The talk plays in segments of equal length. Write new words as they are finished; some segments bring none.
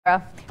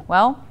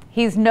Well,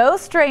 he's no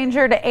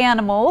stranger to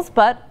animals,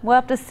 but we'll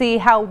have to see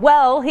how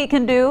well he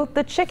can do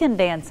the chicken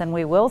dance, and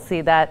we will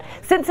see that.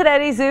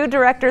 Cincinnati Zoo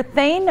Director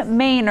Thane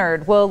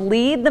Maynard will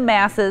lead the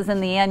masses in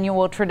the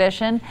annual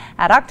tradition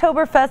at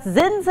Oktoberfest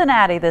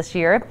Zinzinnati this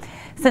year.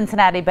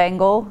 Cincinnati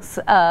Bengals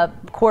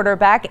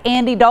quarterback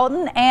Andy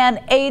Dalton and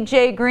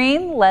A.J.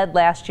 Green led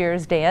last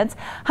year's dance.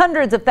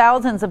 Hundreds of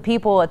thousands of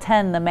people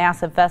attend the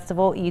massive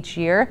festival each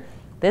year.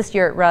 This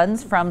year it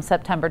runs from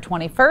September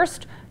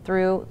 21st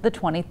through the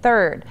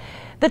 23rd.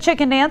 The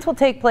chicken dance will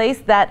take place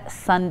that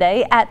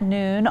Sunday at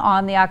noon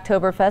on the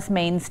Oktoberfest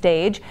main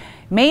stage.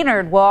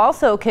 Maynard will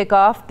also kick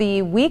off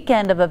the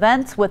weekend of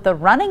events with the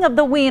running of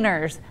the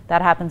Wieners.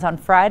 That happens on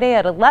Friday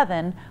at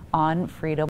 11 on Freedom.